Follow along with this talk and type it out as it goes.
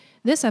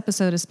This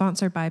episode is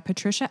sponsored by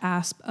Patricia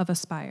Asp of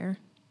Aspire.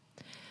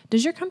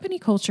 Does your company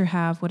culture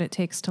have what it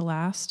takes to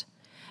last?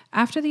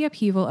 After the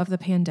upheaval of the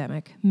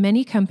pandemic,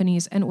 many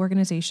companies and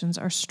organizations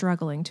are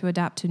struggling to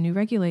adapt to new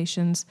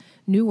regulations,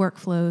 new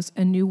workflows,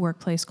 and new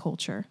workplace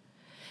culture.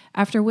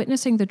 After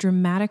witnessing the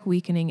dramatic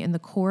weakening in the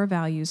core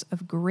values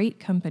of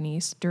great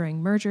companies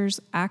during mergers,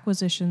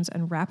 acquisitions,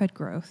 and rapid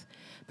growth,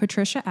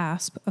 Patricia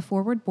Asp, a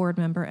Forward board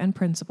member and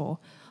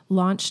principal,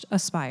 launched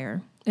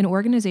Aspire, an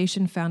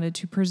organization founded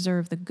to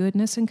preserve the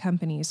goodness in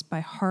companies by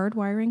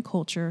hardwiring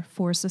culture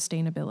for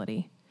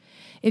sustainability.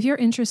 If you're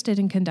interested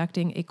in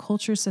conducting a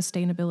culture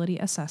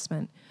sustainability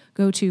assessment,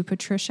 go to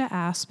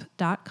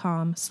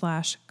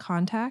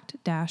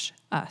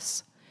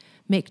patriciaasp.com/contact-us.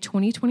 Make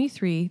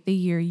 2023 the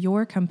year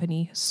your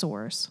company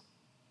soars.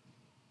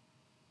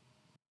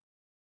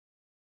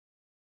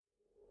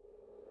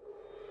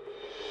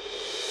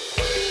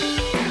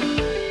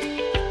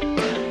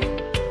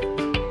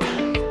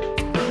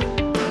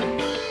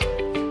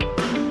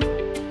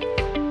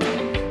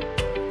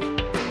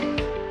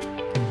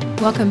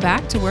 Welcome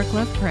back to Work,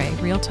 Love, Pray,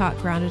 Real Talk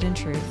Grounded in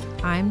Truth.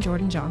 I'm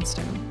Jordan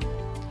Johnstone.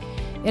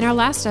 In our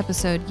last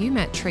episode, you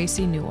met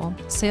Tracey Newell,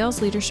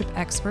 sales leadership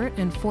expert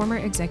and former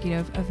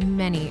executive of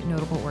many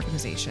notable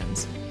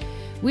organizations.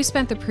 We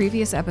spent the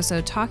previous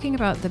episode talking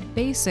about the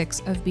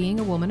basics of being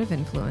a woman of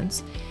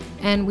influence,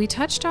 and we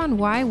touched on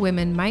why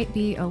women might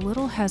be a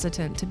little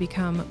hesitant to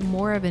become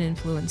more of an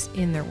influence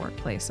in their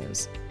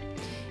workplaces.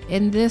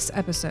 In this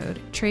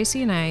episode,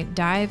 Tracey and I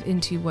dive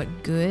into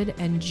what good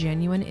and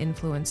genuine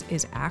influence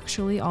is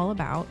actually all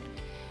about,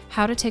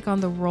 how to take on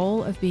the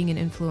role of being an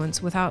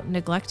influence without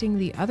neglecting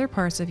the other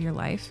parts of your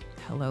life,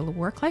 hello,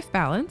 work-life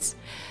balance,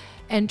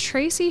 and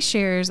Tracey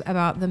shares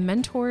about the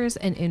mentors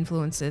and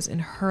influences in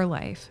her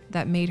life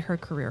that made her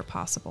career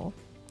possible.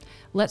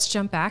 Let's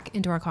jump back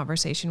into our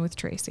conversation with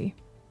Tracey.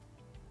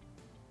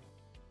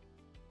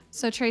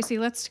 So Tracey,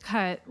 let's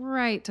cut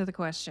right to the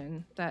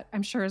question that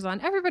I'm sure is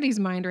on everybody's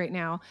mind right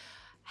now.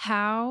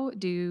 How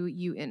do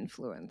you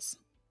influence?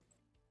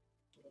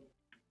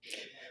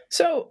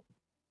 So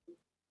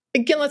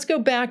again, let's go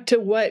back to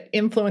what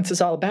influence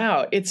is all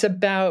about. It's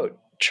about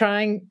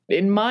trying,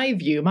 in my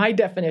view, my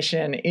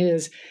definition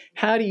is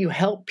how do you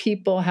help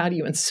people? How do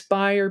you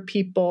inspire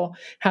people?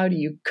 How do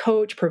you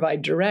coach,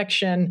 provide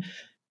direction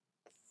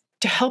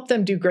to help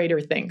them do greater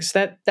things?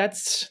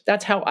 That's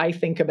how I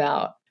think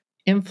about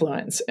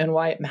influence and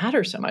why it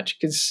matters so much,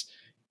 because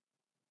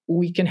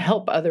we can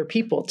help other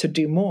people to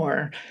do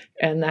more,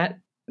 and that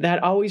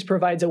always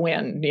provides a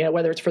win,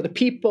 whether it's for the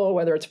people,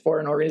 whether it's for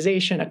an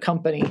organization, a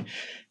company,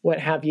 what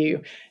have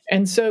you.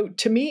 And so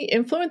to me,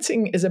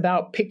 influencing is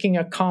about picking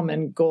a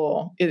common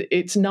goal.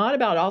 It's not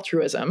about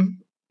altruism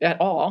at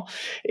all.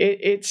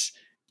 It's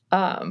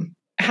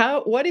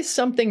what is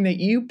something that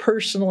you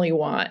personally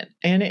want?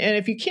 And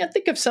if you can't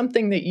think of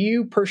something that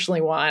you personally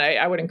want,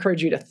 I would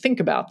encourage you to think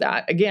about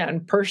that.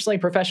 Again, personally,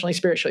 professionally,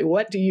 spiritually,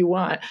 what do you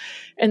want?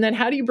 And then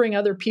how do you bring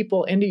other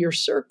people into your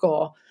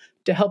circle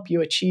to help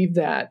you achieve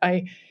that?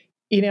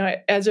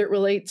 As it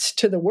relates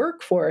to the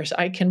workforce,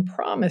 I can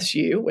promise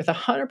you with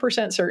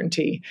 100%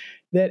 certainty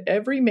that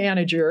every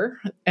manager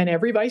and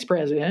every vice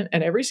president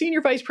and every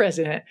senior vice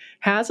president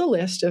has a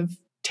list of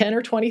 10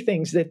 or 20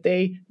 things that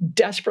they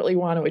desperately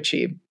want to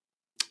achieve.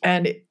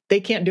 And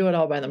they can't do it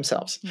all by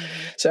themselves. Mm-hmm.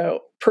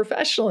 So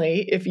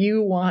professionally, if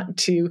you want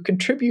to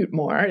contribute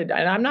more, and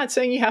I'm not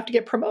saying you have to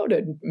get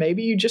promoted,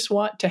 maybe you just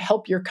want to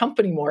help your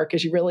company more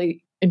because you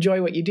really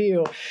enjoy what you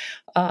do.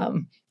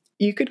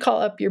 You could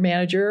call up your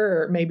manager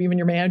or maybe even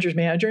your manager's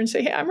manager and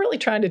say, hey, I'm really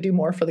trying to do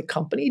more for the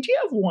company. Do you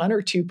have one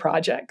or two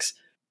projects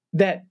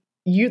that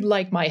you'd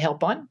like my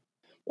help on?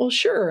 Well,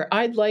 sure.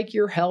 I'd like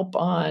your help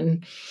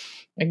on,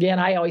 again,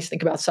 I always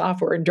think about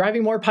software and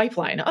driving more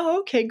pipeline.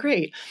 Oh, okay,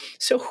 great.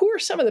 So who are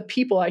some of the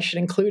people I should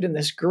include in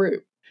this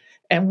group?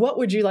 And what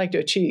would you like to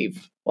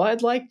achieve? Well,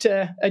 I'd like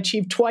to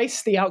achieve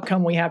twice the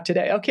outcome we have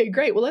today. Okay,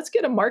 great. Well, let's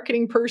get a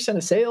marketing person,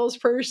 a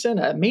salesperson,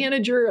 a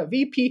manager, a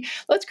VP.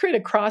 Let's create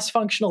a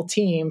cross-functional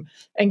team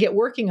and get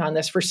working on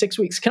this for 6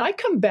 weeks. Can I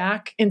come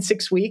back in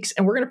 6 weeks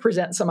and we're going to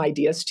present some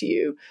ideas to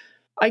you?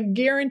 I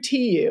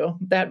guarantee you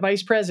that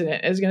vice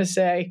president is going to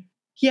say,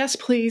 yes,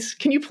 please.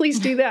 Can you please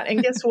do that?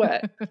 And guess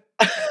what?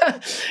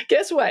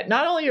 Guess what?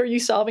 Not only are you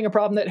solving a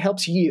problem that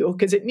helps you,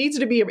 because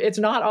it's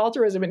not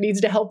altruism, it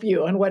needs to help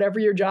you in whatever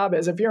your job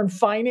is. If you're in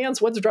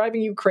finance, what's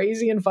driving you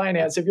crazy in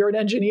finance? If you're an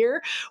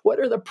engineer, what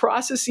are the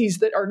processes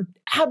that are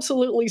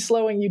absolutely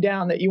slowing you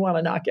down that you want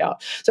to knock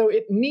out? So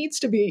it needs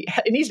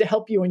to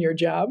help you in your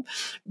job,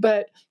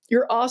 but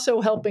you're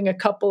also helping a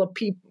couple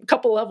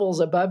levels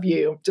above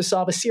you to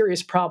solve a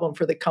serious problem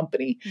for the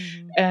company.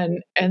 Mm-hmm.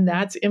 And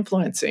that's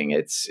influencing.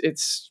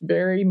 It's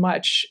very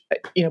much,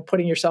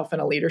 putting yourself in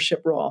a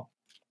leadership role.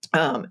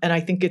 And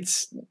I think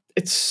it's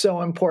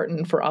so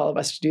important for all of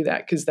us to do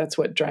that because that's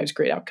what drives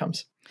great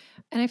outcomes.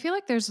 And I feel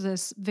like there's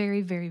this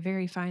very, very,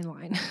 very fine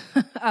line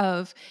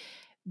of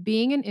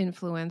being an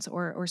influence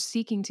or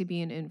seeking to be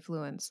an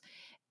influence.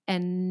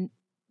 And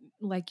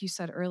like you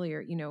said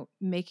earlier,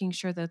 making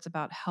sure that it's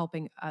about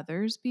helping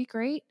others be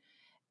great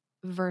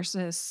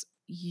versus,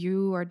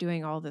 you are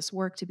doing all this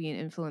work to be an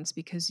influence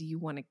because you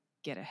want to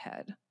get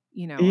ahead,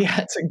 Yeah,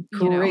 it's a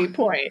you know. great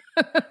point.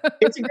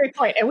 It's a great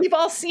point. And we've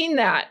all seen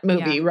that Yeah.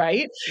 movie,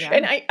 right? Yeah.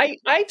 And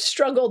I've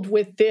struggled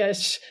with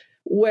this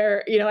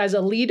where, as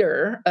a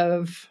leader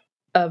of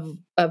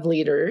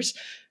leaders,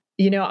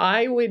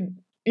 I would,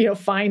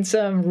 find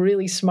some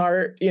really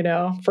smart,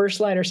 first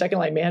line or second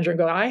line manager and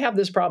go, I have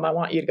this problem. I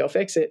want you to go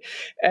fix it.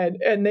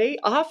 And they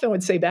often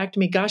would say back to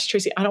me, gosh,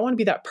 Tracey, I don't want to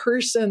be that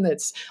person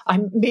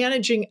I'm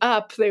managing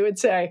up. They would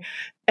say,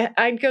 and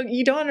I'd go,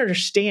 you don't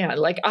understand.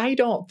 Like, I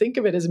don't think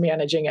of it as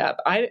managing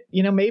up.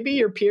 Maybe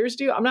your peers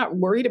do. I'm not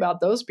worried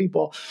about those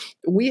people.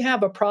 We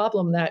have a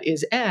problem that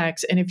is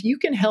X. And if you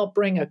can help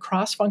bring a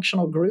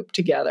cross-functional group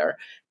together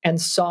and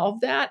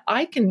solve that,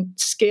 I can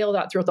scale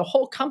that throughout the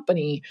whole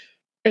company,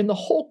 and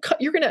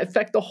you're going to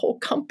affect the whole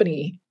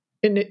company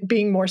in it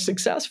being more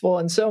successful.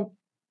 And so,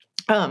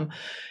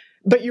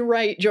 but you're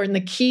right, Jordan, the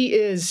key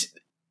is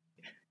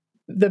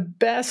the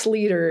best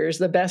leaders,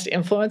 the best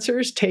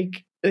influencers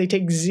take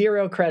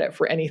zero credit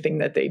for anything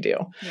that they do.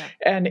 Yeah.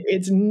 And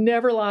it's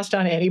never lost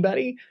on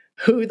anybody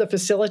who the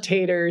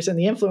facilitators and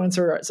the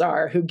influencers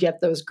are who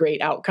get those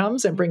great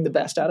outcomes and bring the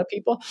best out of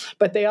people.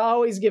 But they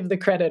always give the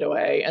credit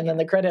away. And then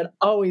the credit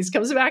always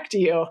comes back to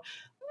you,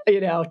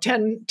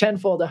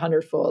 tenfold,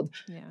 100-fold.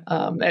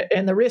 Yeah.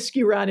 And the risk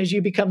you run is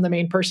you become the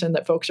main person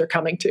that folks are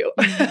coming to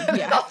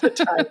Yeah. all the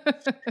time.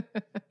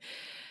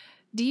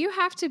 Do you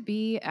have to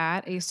be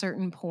at a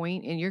certain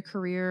point in your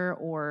career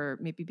or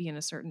maybe be in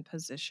a certain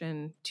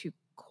position to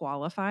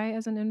qualify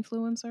as an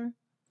influencer?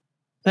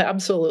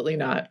 Absolutely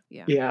not.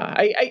 Yeah. Yeah.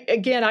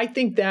 I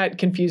think that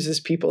confuses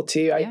people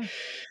too.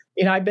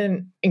 Yeah. I've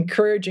been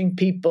encouraging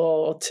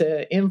people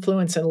to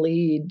influence and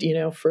lead,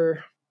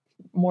 for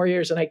more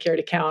years than I care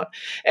to count.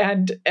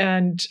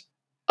 And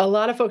a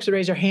lot of folks would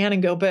raise their hand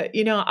and go, but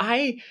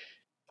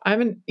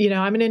I'm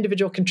an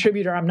individual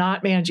contributor. I'm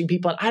not managing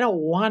people, and I don't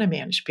want to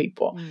manage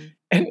people. Mm.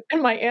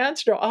 And my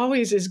answer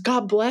always is,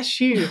 God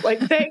bless you. Like,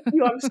 thank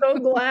you. I'm so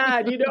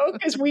glad,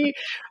 because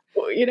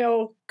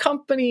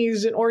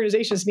companies and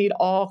organizations need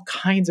all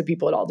kinds of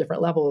people at all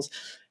different levels.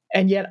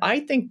 And yet I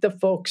think the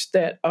folks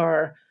that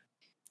are,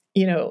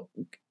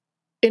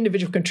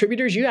 individual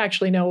contributors, you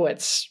actually know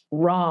what's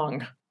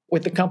wrong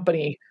with the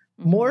company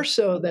more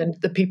so than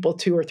the people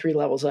 2 or 3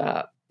 levels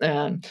up.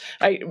 And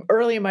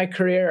early in my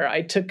career,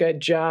 I took a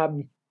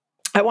job.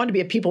 I wanted to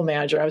be a people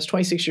manager. I was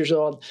 26 years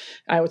old.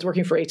 I was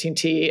working for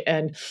AT&T,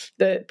 and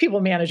the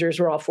people managers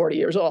were all 40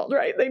 years old,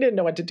 right? They didn't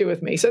know what to do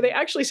with me. So they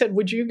actually said,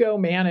 would you go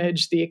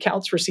manage the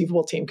accounts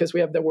receivable team? Because we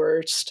have the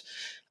worst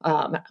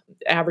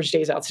average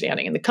days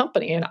outstanding in the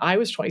company. And I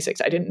was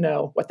 26. I didn't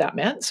know what that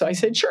meant. So I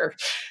said, sure.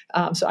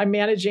 So I'm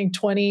managing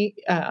 20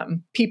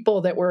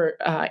 people that were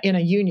in a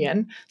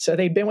union. So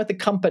they'd been with the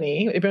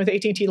company. They'd been with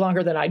AT&T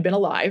longer than I'd been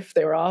alive.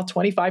 They were all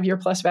 25-year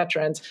plus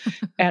veterans.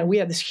 And we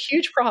had this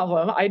huge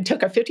problem. I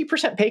took a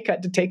 50% pay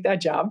cut to take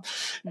that job.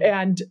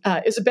 And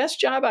it's the best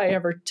job I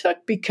ever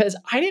took because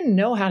I didn't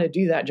know how to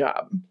do that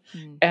job.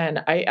 And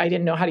I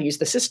didn't know how to use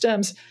the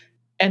systems.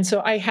 And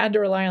so I had to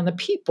rely on the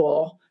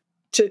people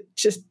to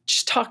just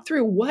talk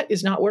through what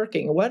is not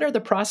working. What are the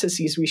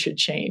processes we should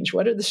change?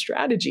 What are the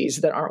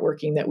strategies that aren't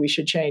working that we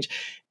should change?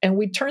 And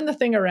we turned the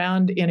thing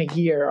around in a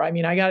year. I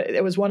mean,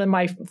 it was one of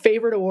my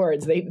favorite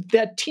awards.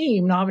 That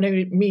team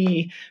nominated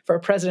me for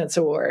a President's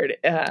Award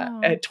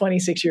at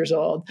 26 years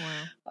old.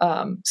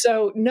 Wow.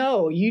 So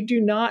no, you do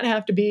not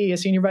have to be a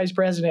senior vice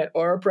president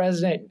or a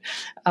president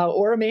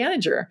or a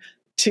manager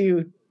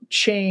to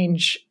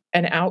change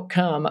an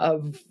outcome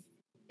of,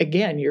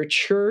 again, your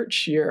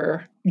church,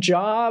 your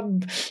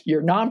job,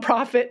 your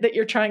nonprofit that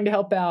you're trying to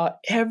help out.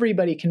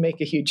 Everybody can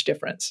make a huge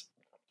difference.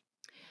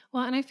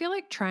 Well, and I feel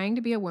like trying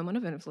to be a woman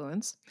of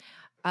influence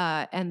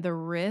and the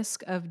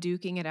risk of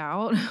duking it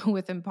out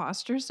with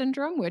imposter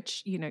syndrome,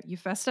 which, you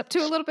fessed up to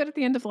a little bit at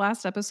the end of the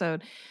last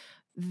episode,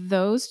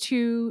 those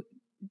two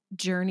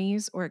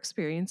journeys or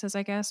experiences,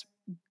 I guess,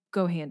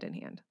 go hand in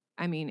hand.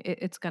 I mean,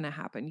 it's going to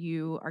happen.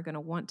 You are going to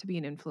want to be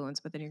an influence,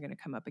 but then you're going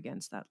to come up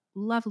against that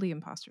lovely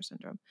imposter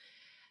syndrome.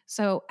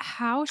 So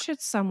how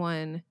should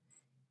someone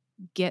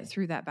get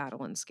through that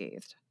battle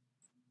unscathed?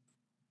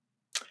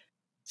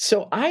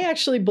 So I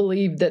actually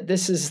believe that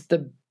this is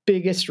the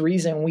biggest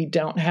reason we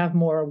don't have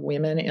more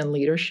women in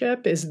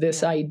leadership is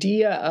this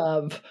idea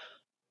of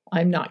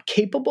I'm not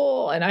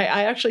capable. And I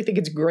actually think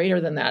it's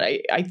greater than that.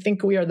 I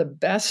think we are the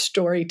best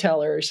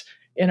storytellers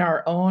in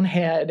our own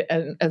head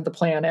and the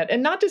planet.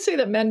 And not to say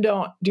that men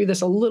don't do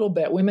this a little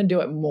bit, women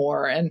do it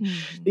more. And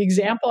the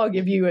example I'll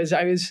give you is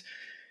I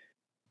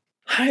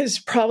was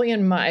probably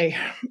in my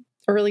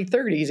early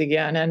 30s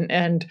again,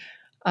 and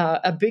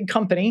a big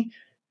company.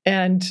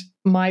 And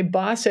my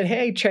boss said,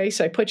 hey, Chase,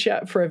 I put you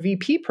up for a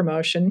VP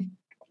promotion.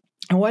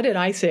 And what did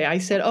I say? I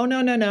said, oh,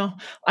 no,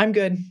 I'm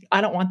good.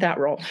 I don't want that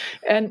role.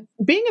 And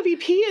being a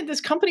VP at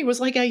this company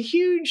was like a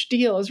huge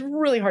deal. It was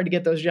really hard to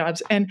get those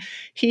jobs. And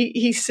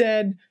he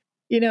said,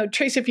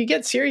 Tracey, if you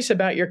get serious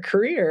about your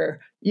career,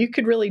 you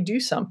could really do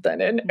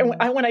something. And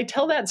when I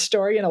tell that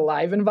story in a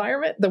live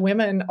environment, the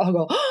women all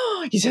go,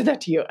 "Oh, he said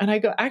that to you." And I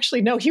go,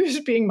 "Actually, no, he was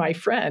being my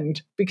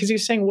friend because he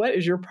was saying, 'What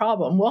is your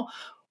problem?'" Well,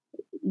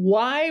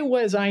 why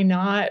was I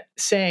not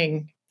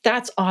saying,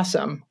 "That's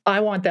awesome. I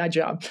want that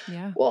job"?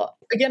 Yeah. Well,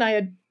 again,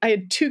 I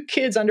had 2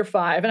 kids under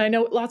 5, and I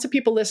know lots of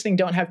people listening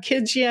don't have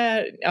kids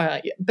yet,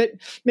 but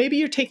maybe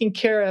you're taking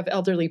care of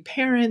elderly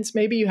parents.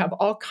 Maybe you have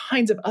all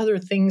kinds of other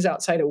things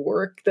outside of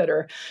work that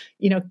are,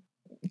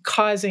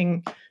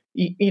 causing,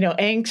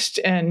 angst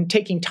and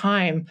taking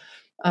time.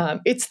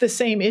 It's the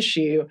same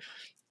issue.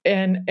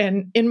 And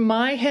in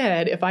my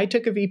head, if I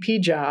took a VP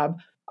job,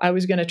 I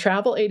was going to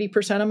travel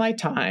 80% of my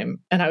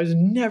time and I was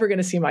never going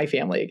to see my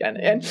family again.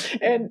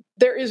 And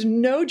there is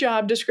no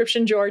job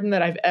description, Jordan,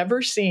 that I've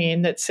ever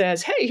seen that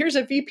says, "Hey, here's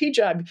a VP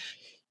job,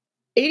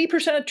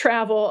 80% of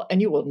travel and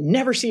you will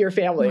never see your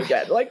family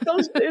again." Like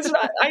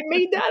I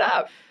made that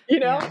up,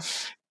 Yeah.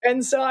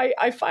 And so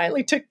I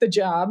finally took the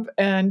job,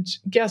 and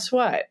guess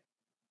what?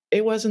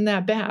 It wasn't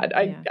that bad.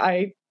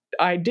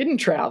 I didn't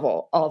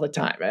travel all the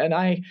time, and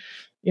I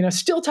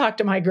still talk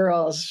to my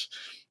girls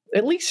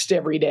at least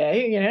every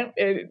day,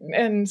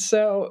 and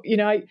so,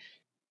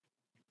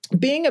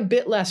 being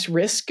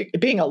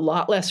a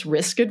lot less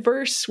risk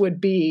adverse would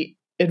be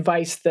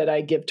advice that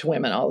I give to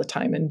women all the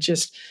time. And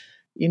just,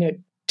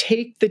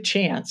 take the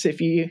chance.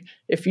 If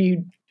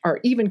you are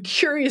even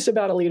curious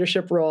about a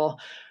leadership role,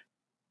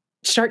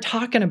 start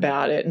talking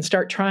about it and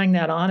start trying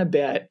that on a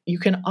bit. You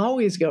can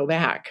always go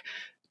back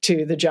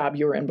to the job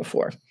you were in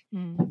before.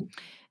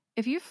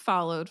 If you've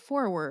followed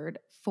forward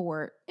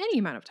for any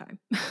amount of time,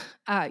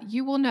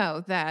 you will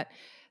know that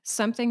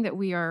something that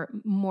we are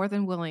more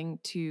than willing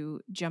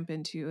to jump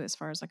into as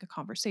far as like a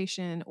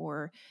conversation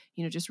or,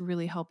 just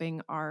really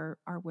helping our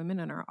women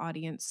and our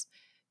audience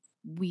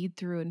weed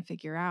through and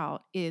figure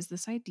out is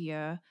this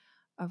idea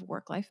of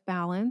work-life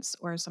balance,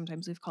 or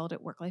sometimes we've called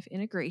it work-life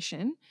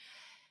integration.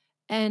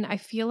 And I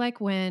feel like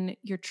when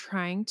you're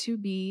trying to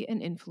be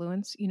an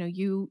influence,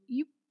 you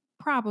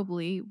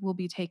probably will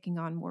be taking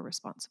on more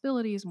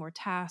responsibilities, more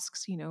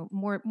tasks,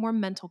 more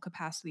mental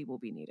capacity will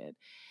be needed.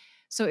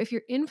 So if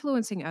you're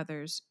influencing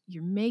others,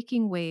 you're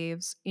making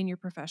waves in your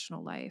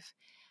professional life.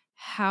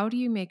 How do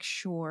you make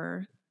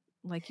sure,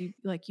 like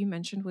you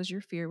mentioned was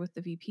your fear with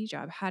the VP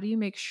job, how do you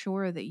make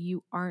sure that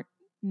you aren't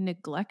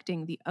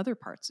neglecting the other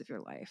parts of your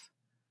life?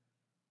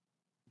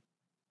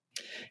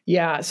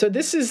 Yeah. So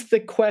this is the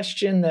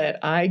question that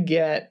I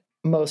get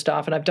most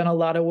often. I've done a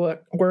lot of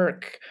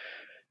work,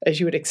 as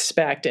you would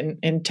expect.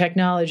 In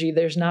technology,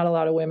 there's not a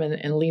lot of women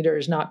in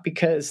leaders, not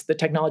because the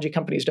technology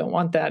companies don't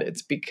want that.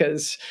 It's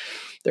because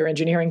they're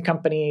engineering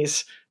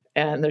companies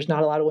and there's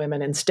not a lot of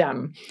women in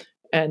STEM.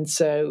 And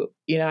so,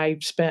 I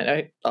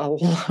spent a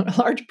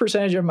large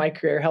percentage of my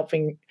career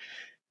helping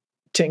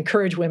to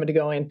encourage women to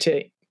go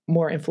into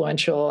more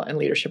influential and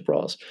leadership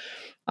roles.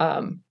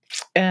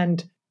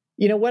 And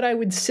what I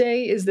would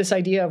say is this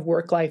idea of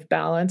work-life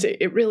balance.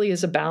 It really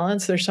is a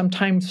balance. There's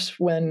sometimes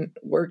when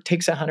work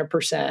takes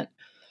 100%,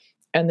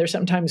 and there's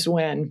sometimes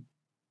when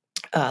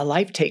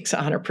life takes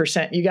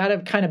 100%. You got to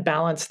kind of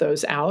balance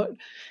those out.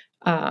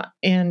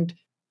 And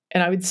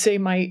I would say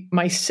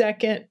my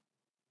second,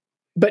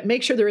 but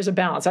make sure there is a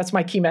balance. That's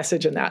my key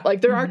message in that.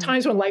 Like there are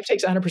times when life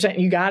takes 100%,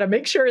 and you got to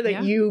make sure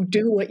that you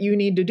do what you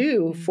need to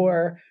do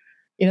for,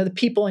 the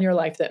people in your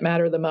life that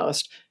matter the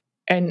most,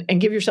 and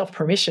give yourself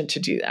permission to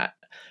do that.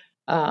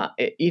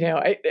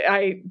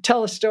 I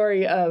tell a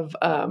story of,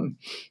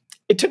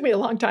 it took me a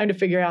long time to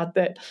figure out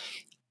that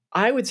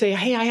I would say,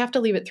 "Hey, I have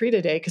to leave at 3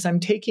 today because I'm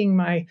taking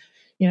my,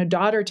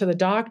 daughter to the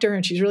doctor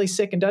and she's really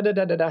sick and da da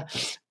da da da."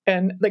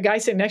 And the guy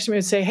sitting next to me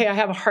would say, "Hey, I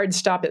have a hard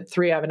stop at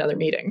 3. I have another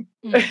meeting."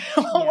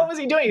 What was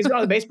he doing? He's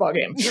going to the baseball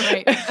game.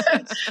 Right.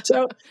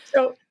 So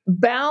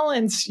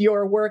balance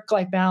your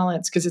work-life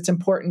balance, because it's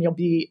important. You'll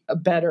be a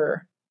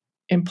better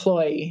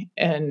employee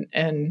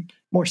and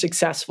more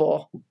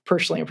successful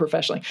personally and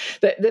professionally.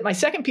 My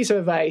second piece of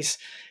advice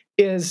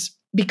is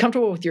be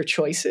comfortable with your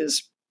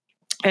choices.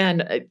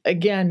 And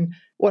again,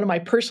 one of my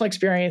personal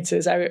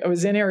experiences, I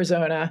was in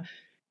Arizona,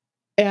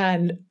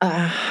 and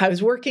I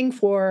was working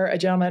for a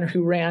gentleman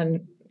who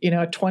ran, a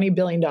 $20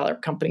 billion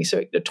company.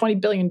 So a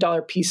 $20 billion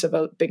piece of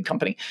a big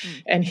company.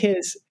 And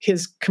his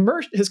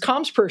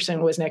comms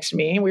person was next to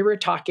me, and we were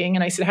talking,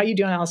 and I said, "How you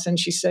doing, Allison?"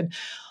 She said,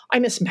 "I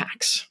miss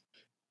Max."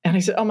 And I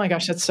said, "Oh my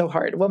gosh, that's so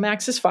hard." Well,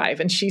 Max is 5,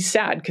 and she's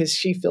sad because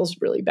she feels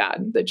really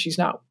bad that she's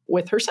not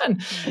with her son.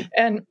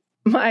 And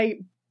my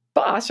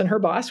boss and her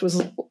boss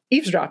was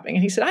eavesdropping,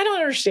 and he said, "I don't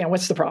understand.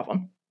 What's the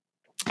problem?"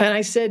 And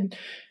I said,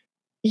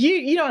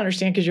 you don't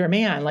understand because you're a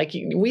man. Like,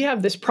 we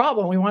have this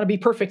problem. We want to be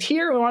perfect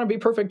here. We want to be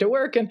perfect at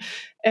work.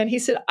 And he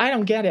said, "I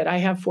don't get it. I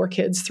have 4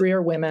 kids. 3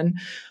 are women.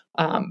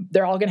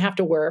 They're all going to have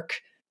to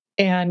work.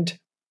 And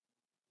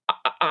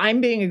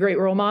I'm being a great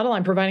role model.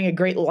 I'm providing a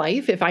great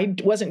life. If I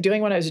wasn't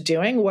doing what I was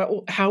doing,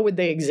 how would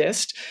they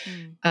exist?"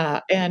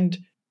 And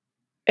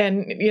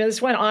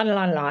this went on and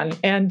on and on.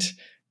 And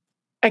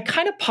I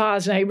kind of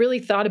paused, and I really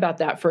thought about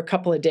that for a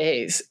couple of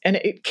days. And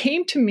it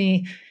came to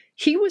me,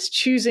 he was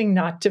choosing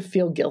not to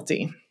feel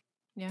guilty.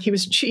 Yeah.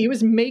 He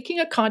was making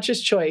a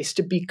conscious choice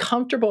to be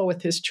comfortable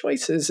with his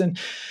choices. And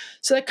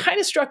so that kind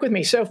of struck with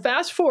me. So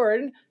fast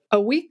forward a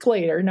week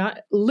later,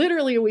 not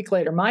literally a week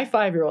later, my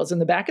 5-year-old's in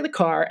the back of the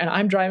car and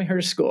I'm driving her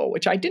to school,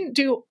 which I didn't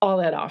do all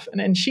that often.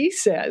 And she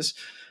says,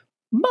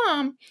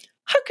 Mom,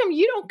 how come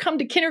you don't come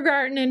to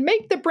kindergarten and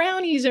make the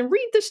brownies and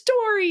read the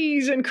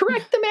stories and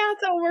correct the math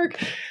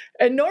homework?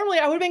 And normally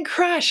I would have been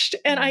crushed.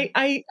 And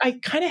I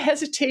kind of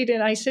hesitated.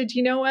 And I said,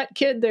 you know what,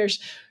 kid,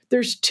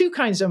 there's two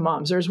kinds of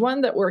moms. There's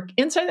one that work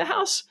inside the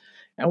house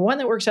and one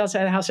that works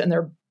outside the house. And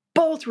they're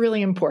both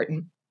really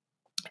important.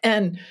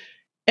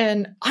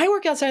 And I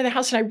work outside the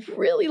house and I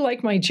really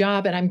like my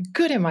job and I'm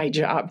good at my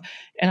job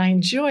and I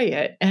enjoy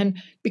it.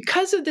 And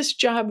because of this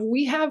job,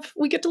 we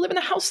get to live in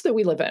the house that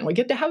we live in. We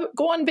get to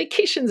go on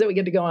vacations that we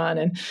get to go on.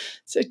 And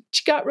so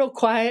she got real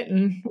quiet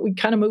and we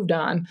kind of moved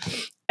on.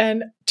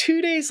 And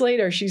 2 days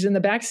later, she's in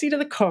the backseat of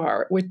the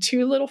car with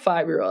 2 little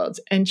 5-year-olds.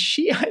 And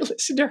I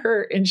listened to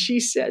her and she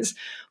says,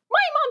 my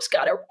mom's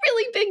got a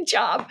really big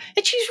job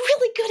and she's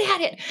really good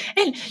at it.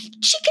 And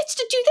she gets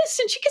to do this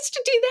and she gets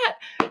to do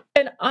that.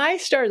 And I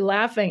started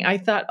laughing. I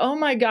thought, oh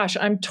my gosh,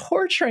 I'm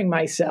torturing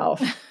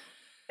myself.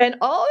 And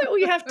all that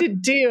we have to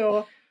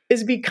do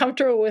is be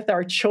comfortable with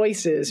our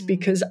choices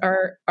because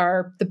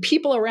the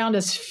people around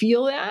us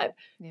feel that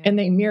and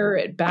they mirror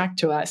it back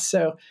to us.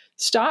 So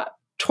stop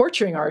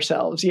torturing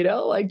ourselves,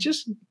 like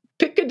just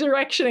pick a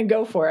direction and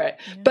go for it.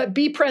 Yeah. But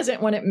be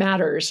present when it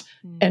matters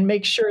and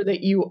make sure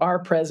that you are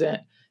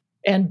present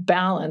and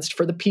balanced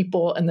for the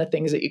people and the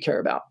things that you care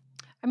about.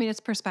 I mean,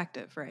 it's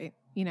perspective, right?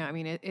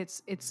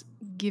 It's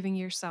giving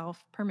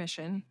yourself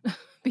permission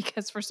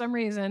because for some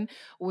reason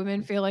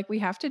women feel like we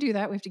have to do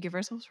that. We have to give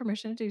ourselves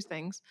permission to do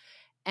things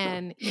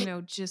and,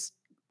 just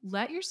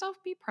let yourself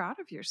be proud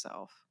of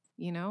yourself.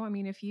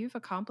 If you've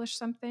accomplished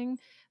something,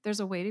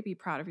 there's a way to be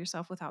proud of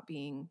yourself without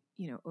being,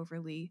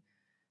 overly,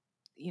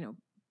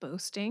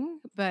 boasting.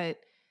 But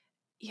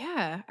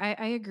yeah,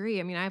 I agree.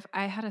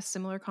 I had a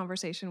similar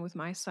conversation with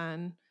my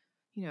son,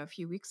 a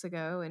few weeks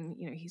ago, and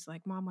he's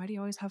like, Mom, why do you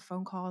always have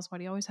phone calls? Why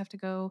do you always have to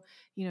go,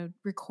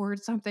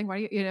 record something? Why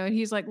do you, and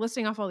he's like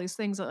listing off all these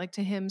things that like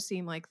to him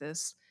seem like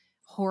this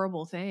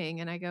horrible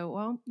thing. And I go,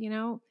 well,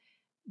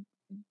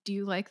 do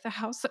you like the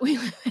house that we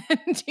live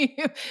in?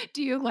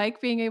 Do you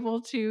like being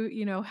able to,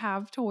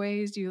 have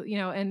toys? Do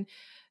you, and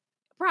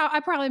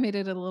I probably made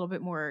it a little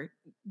bit more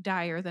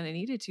dire than I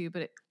needed to,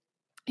 but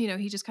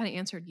he just kind of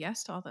answered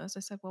yes to all those.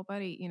 I said, well,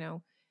 buddy,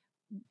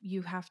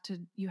 you have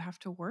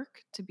to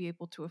work to be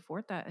able to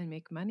afford that and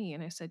make money.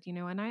 And I said,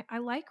 and I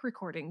like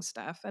recording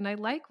stuff and I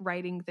like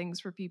writing things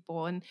for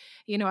people. And,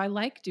 I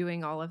like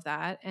doing all of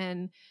that.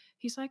 And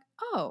he's like,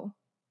 oh,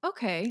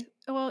 okay.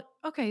 Well,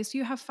 okay. So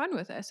you have fun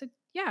with it. I said,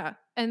 yeah.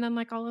 And then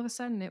like all of a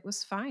sudden it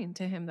was fine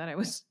to him that I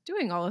was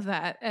doing all of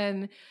that.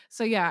 And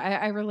so, yeah,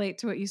 I relate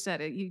to what you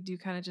said. You do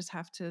kind of just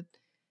have to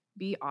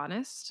be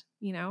honest,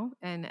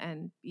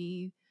 and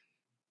be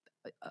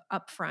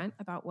upfront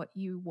about what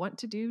you want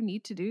to do,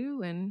 need to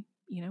do, and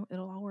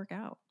it'll all work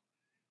out.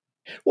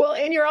 Well,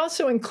 and you're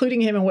also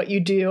including him in what you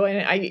do.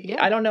 And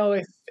I don't know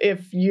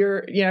if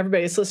you're,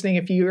 everybody's listening,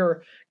 if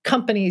your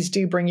companies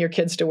do bring your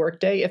kids to work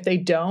day. If they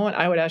don't,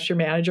 I would ask your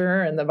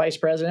manager and the vice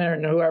president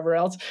and whoever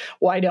else,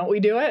 why don't we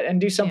do it and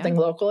do something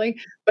locally?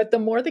 But the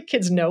more the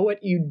kids know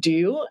what you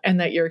do and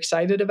that you're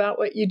excited about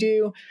what you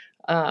do,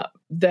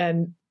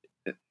 then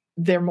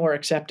they're more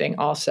accepting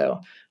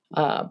also.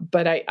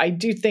 But I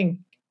do think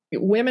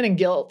women and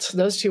guilt,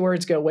 those two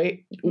words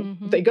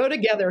they go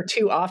together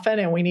too often,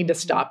 and we need to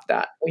stop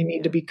that. We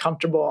need to be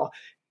comfortable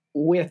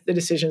with the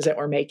decisions that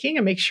we're making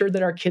and make sure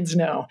that our kids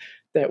know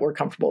that we're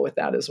comfortable with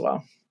that as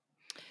well.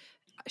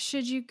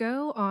 Should you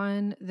go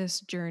on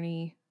this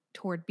journey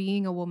toward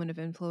being a woman of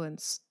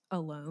influence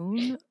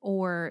alone,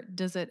 or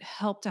does it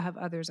help to have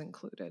others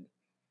included?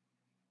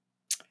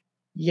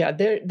 Yeah,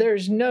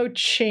 there's no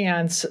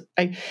chance.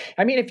 I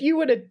mean, if you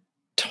would have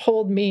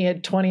told me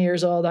at 20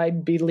 years old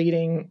I'd be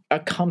leading a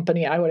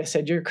company, I would have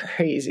said, you're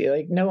crazy.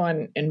 Like no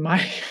one in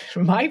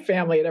my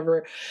family had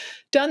ever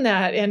done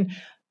that. And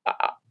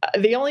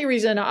the only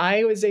reason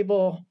I was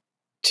able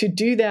to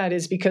do that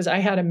is because I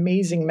had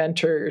amazing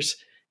mentors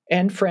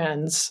and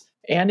friends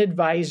and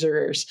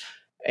advisors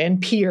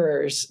and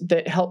peers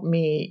that helped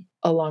me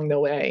along the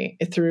way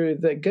through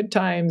the good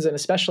times and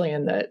especially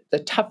in the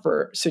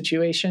tougher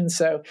situations.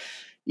 So,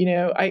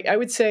 I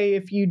would say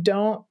if you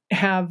don't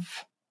have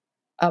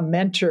a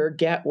mentor,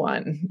 get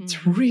one.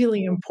 It's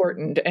really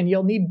important. And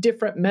you'll need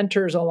different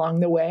mentors along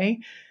the way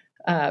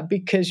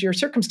because your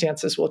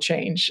circumstances will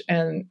change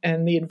and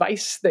the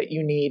advice that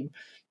you need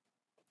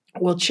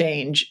will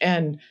change.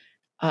 And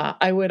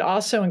I would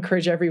also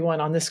encourage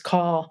everyone on this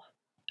call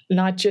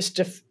not just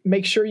to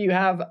make sure you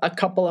have a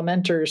couple of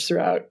mentors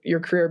throughout your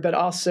career, but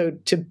also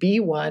to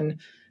be one,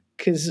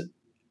 because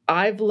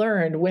I've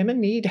learned women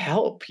need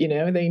help. They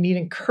need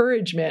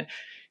encouragement.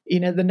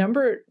 The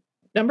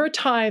number of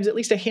times, at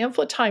least a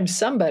handful of times,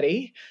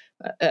 somebody,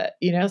 A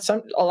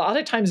lot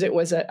of times it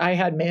was that I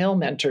had male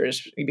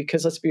mentors,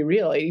 because let's be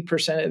real,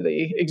 80% of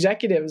the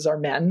executives are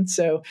men.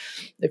 So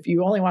if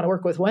you only want to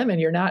work with women,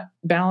 you're not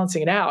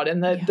balancing it out.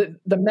 And the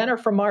men are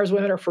from Mars,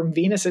 women are from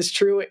Venus is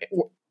true,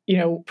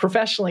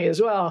 professionally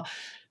as well.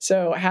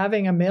 So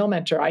having a male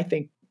mentor, I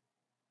think,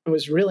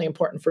 was really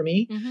important for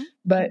me. Mm-hmm.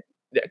 But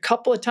a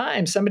couple of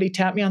times somebody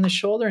tapped me on the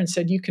shoulder and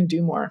said, you can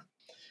do more.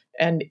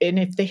 And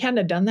if they hadn't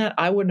have done that,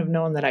 I wouldn't have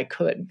known that I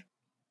could.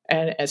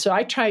 And so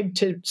I tried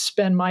to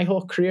spend my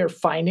whole career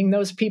finding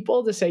those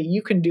people to say,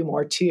 you can do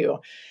more too.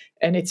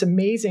 And it's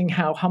amazing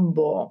how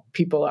humble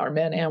people are,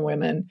 men and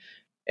women.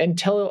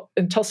 Until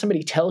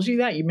somebody tells you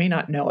that, you may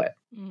not know it.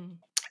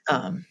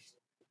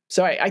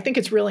 So I think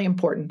it's really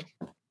important.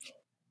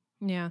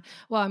 Yeah.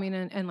 Well, I mean,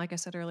 and like I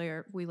said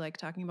earlier, we like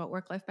talking about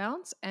work-life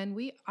balance, and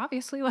we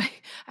obviously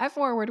like at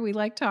Forward, we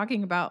like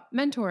talking about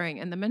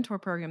mentoring and the mentor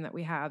program that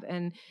we have.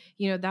 And,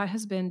 that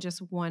has been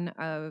just one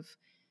of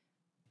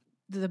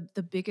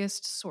the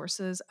biggest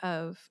sources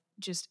of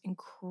just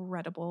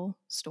incredible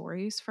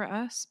stories for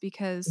us,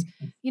 because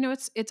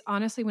it's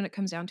honestly, when it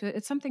comes down to it,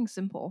 it's something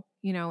simple.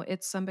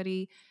 It's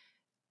somebody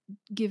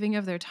giving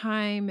of their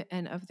time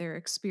and of their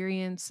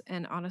experience,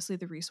 and honestly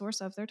the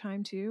resource of their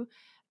time too,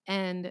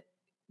 and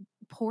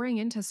pouring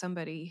into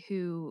somebody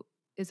who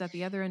is at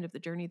the other end of the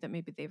journey that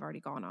maybe they've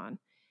already gone on.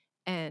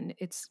 And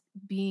it's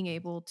being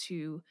able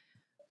to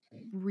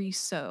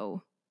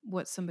re-sow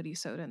what somebody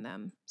sowed in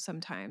them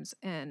sometimes.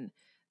 And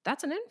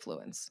that's an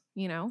influence.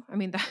 I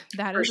mean,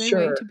 that For is a way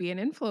sure. to be an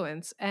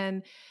influence.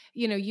 And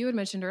you had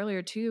mentioned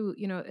earlier too,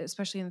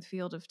 especially in the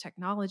field of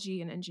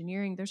technology and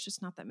engineering, there's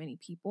just not that many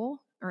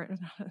people, or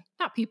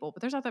not people,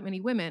 but there's not that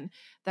many women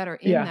that are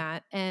in Yeah.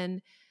 that.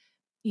 And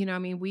I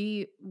mean,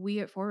 we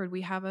at Forward,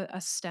 we have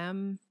a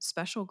STEM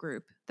special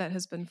group that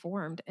has been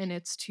formed, and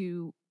it's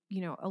to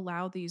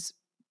allow these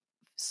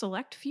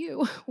select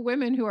few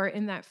women who are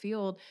in that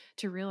field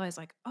to realize,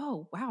 like,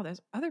 oh wow,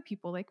 there's other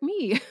people like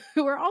me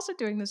who are also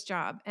doing this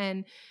job.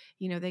 And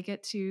they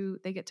get to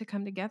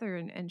come together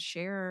and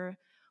share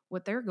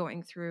what they're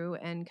going through,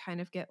 and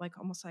kind of get like,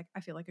 almost like, I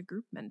feel like a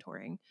group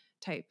mentoring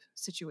type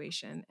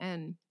situation.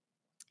 And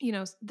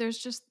there's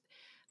just,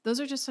 those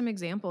are just some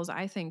examples.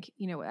 I think,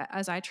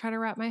 as I try to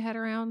wrap my head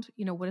around,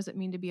 what does it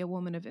mean to be a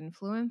woman of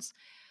influence?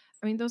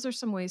 I mean, those are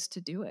some ways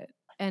to do it,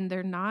 and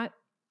they're not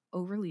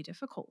overly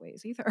difficult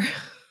ways either.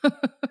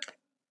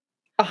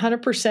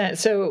 100%.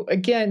 So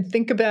again,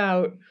 think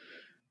about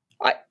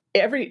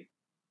every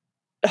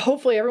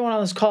hopefully everyone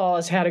on this call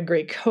has had a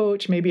great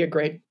coach, maybe a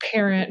great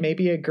parent,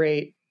 maybe a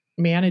great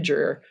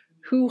manager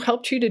who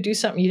helped you to do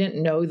something you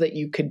didn't know that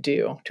you could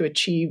do, to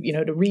achieve,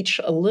 to reach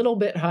a little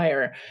bit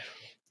higher.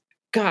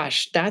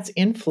 Gosh, that's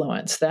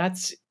influence.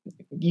 That's,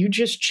 you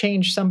just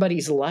change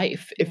somebody's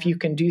life if you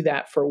can do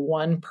that for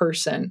one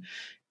person.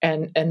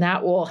 And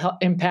that will help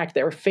impact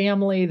their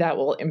family, that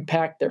will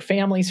impact their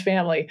family's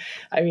family.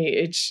 I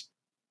mean,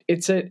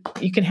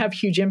 you can have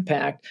huge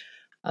impact.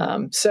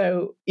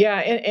 So yeah,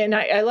 and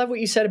I love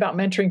what you said about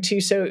mentoring too.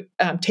 So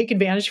take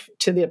advantage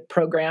to the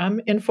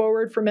program in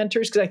Forward for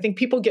mentors, because I think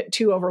people get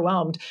too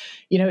overwhelmed.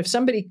 If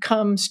somebody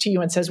comes to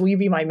you and says, will you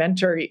be my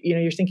mentor?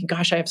 You're thinking,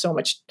 gosh, I have so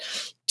much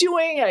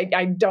doing.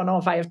 I don't know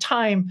if I have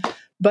time.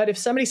 But if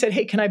somebody said,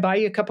 hey, can I buy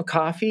you a cup of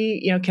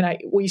coffee?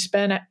 Will you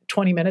spend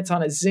 20 minutes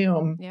on a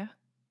Zoom? Yeah.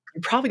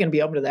 You're probably going to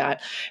be open to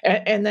that.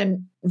 And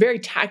then very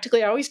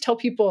tactically, I always tell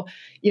people,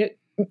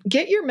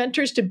 get your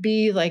mentors to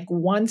be like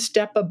one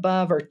step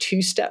above or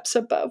two steps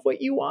above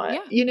what you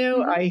want.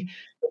 Yeah.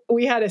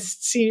 We had a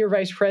senior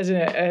vice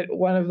president at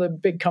one of the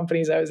big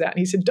companies I was at, and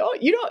he said,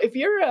 if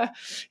you're a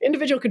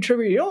individual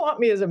contributor, you don't want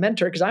me as a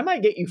mentor, because I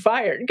might get you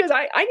fired, because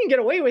I can get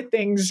away with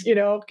things,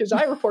 because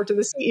I report to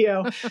the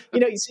CEO.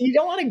 So you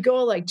don't want to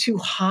go like too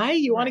high.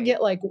 You want to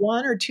get like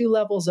one or two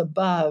levels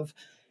above,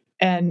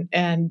 and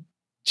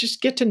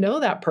just get to know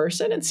that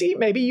person and see,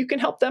 maybe you can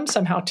help them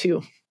somehow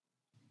too.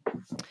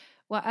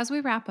 Well, as we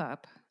wrap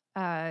up,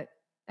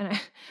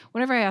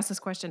 whenever I ask this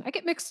question, I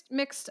get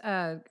mixed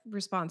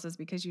responses,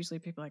 because usually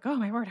people are like, oh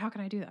my word, how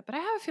can I do that? But I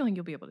have a feeling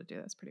you'll be able to do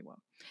this pretty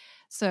well.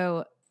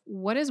 So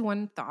what is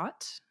one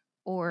thought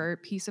or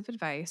piece of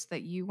advice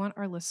that you want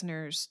our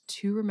listeners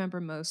to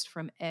remember most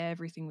from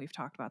everything we've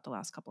talked about the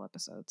last couple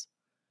episodes?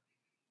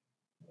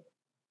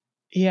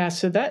 Yeah,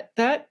 so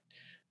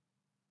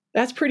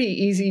that's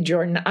pretty easy,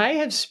 Jordan. I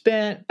have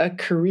spent a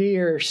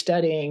career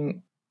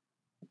studying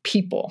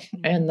people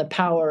and the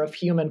power of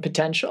human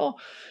potential.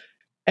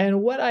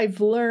 And what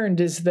I've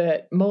learned is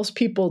that most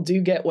people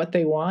do get what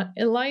they want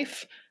in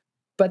life,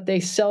 but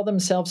they sell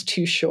themselves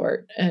too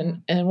short.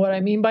 And what I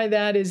mean by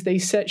that is they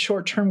set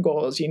short-term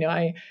goals.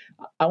 I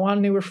want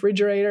a new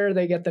refrigerator,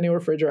 they get the new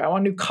refrigerator. I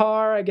want a new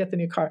car, I get the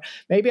new car.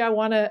 Maybe I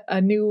want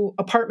a new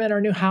apartment or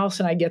a new house,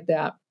 and I get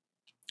that.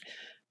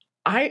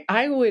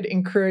 I would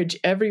encourage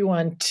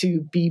everyone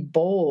to be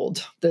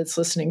bold that's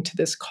listening to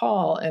this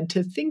call, and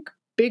to think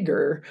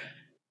bigger.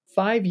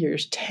 5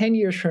 years, 10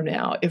 years from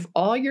now, if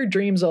all your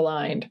dreams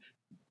aligned,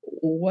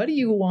 what do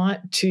you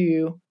want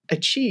to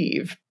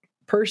achieve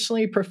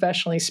personally,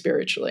 professionally,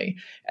 spiritually?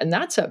 And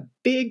that's a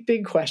big,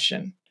 big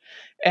question.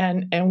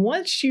 And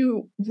once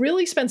you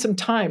really spend some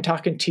time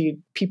talking to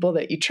people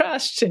that you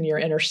trust in your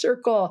inner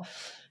circle,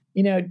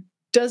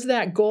 does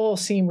that goal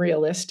seem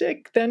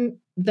realistic? Then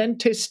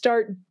to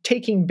start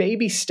taking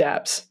baby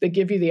steps that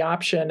give you the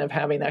option of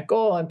having that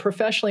goal. And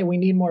professionally, we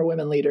need more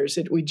women leaders.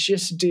 We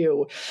just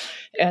do.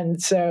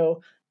 And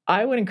so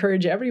I would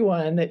encourage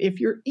everyone that if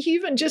you're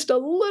even just a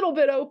little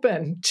bit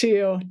open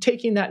to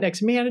taking that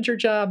next manager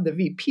job, the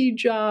VP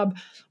job,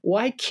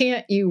 why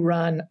can't you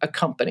run a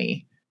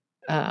company?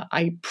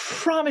 I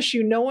promise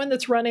you, no one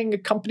that's running a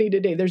company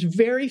today, there's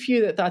very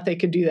few that thought they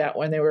could do that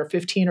when they were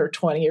 15 or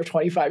 20 or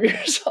 25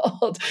 years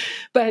old.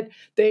 But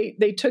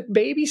they took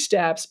baby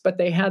steps, but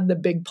they had the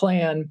big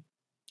plan,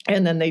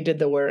 and then they did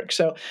the work.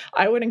 So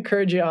I would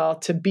encourage you all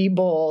to be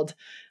bold,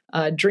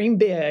 dream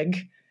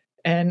big,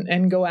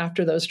 and go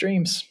after those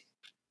dreams.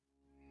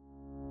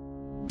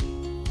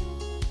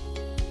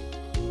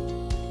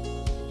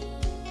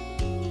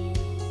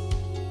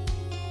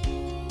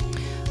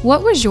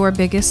 What was your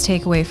biggest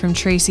takeaway from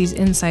Tracey's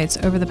insights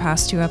over the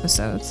past 2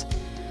 episodes?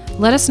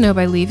 Let us know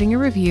by leaving a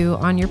review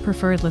on your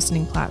preferred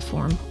listening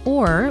platform,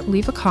 or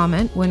leave a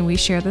comment when we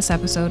share this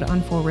episode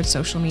on Forward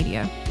social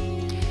media.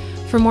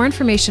 For more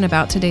information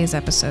about today's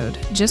episode,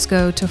 just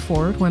go to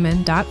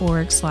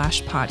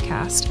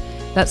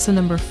forwardwomen.org/podcast. That's the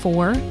number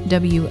 4,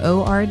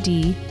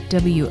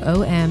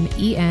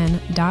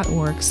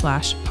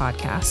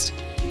 WORDWOMEN.org/podcast.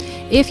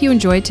 If you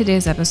enjoyed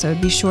today's episode,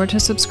 be sure to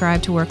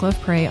subscribe to Work, Love,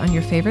 Pray on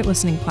your favorite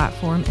listening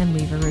platform and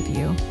leave a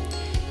review.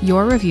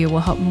 Your review will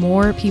help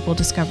more people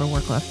discover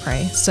Work, Love,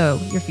 Pray, so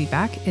your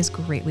feedback is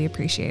greatly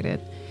appreciated.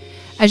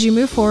 As you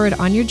move forward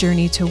on your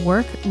journey to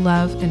work,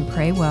 love, and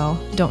pray well,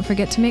 don't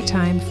forget to make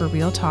time for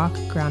real talk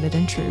grounded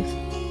in truth.